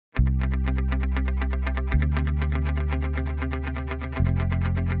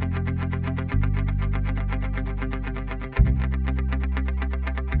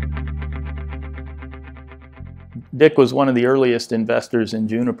Dick was one of the earliest investors in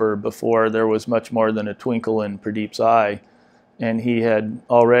Juniper before there was much more than a twinkle in Pradeep's eye, and he had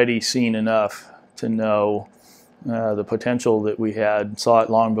already seen enough to know the potential that we had, saw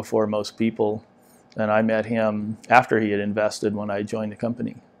it long before most people, and I met him after he had invested when I joined the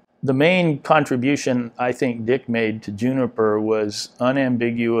company. The main contribution I think Dick made to Juniper was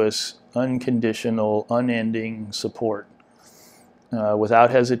unambiguous, unconditional, unending support. Without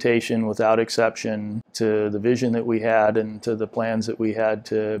hesitation, without exception, to the vision that we had and to the plans that we had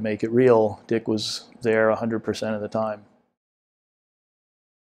to make it real, Dick was there 100% of the time.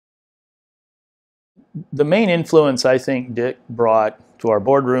 The main influence I think Dick brought to our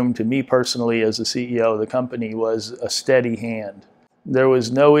boardroom, to me personally as the CEO of the company, was a steady hand. There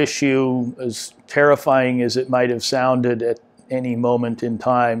was no issue, as terrifying as it might have sounded at any moment in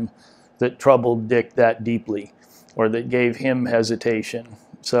time, that troubled Dick that deeply, or that gave him hesitation.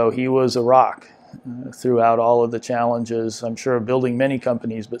 So he was a rock throughout all of the challenges, I'm sure, of building many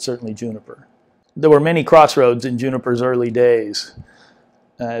companies, but certainly Juniper. There were many crossroads in Juniper's early days.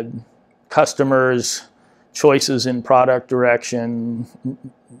 Customers, choices in product direction,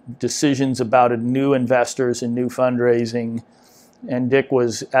 decisions about new investors and new fundraising, and Dick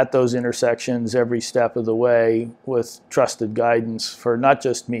was at those intersections every step of the way with trusted guidance for not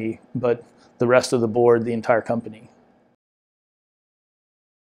just me, but the rest of the board, the entire company.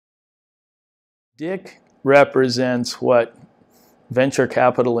 Dick represents what venture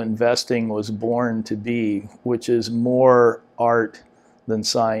capital investing was born to be, which is more art than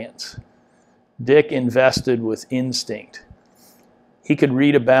science. Dick invested with instinct. He could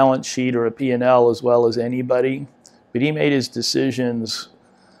read a balance sheet or a P&L as well as anybody, but he made his decisions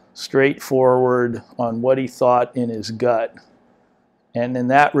straightforward on what he thought in his gut. And in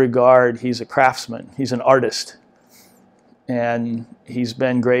that regard, he's a craftsman. He's an artist. And he's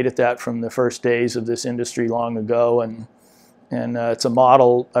been great at that from the first days of this industry long ago. And it's a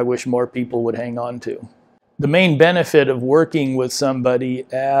model I wish more people would hang on to. The main benefit of working with somebody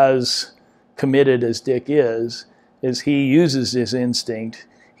as committed as Dick is he uses his instinct.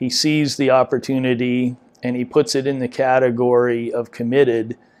 He sees the opportunity and he puts it in the category of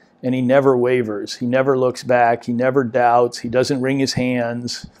committed, and he never wavers. He never looks back. He never doubts. He doesn't wring his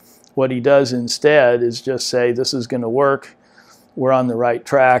hands. What he does instead is just say, this is going to work. We're on the right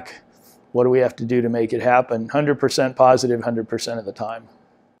track. What do we have to do to make it happen? 100% positive, 100% of the time.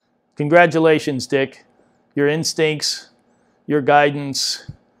 Congratulations, Dick. Your instincts, your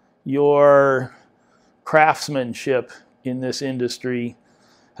guidance, your craftsmanship in this industry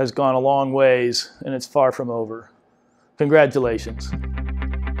has gone a long ways, and it's far from over. Congratulations.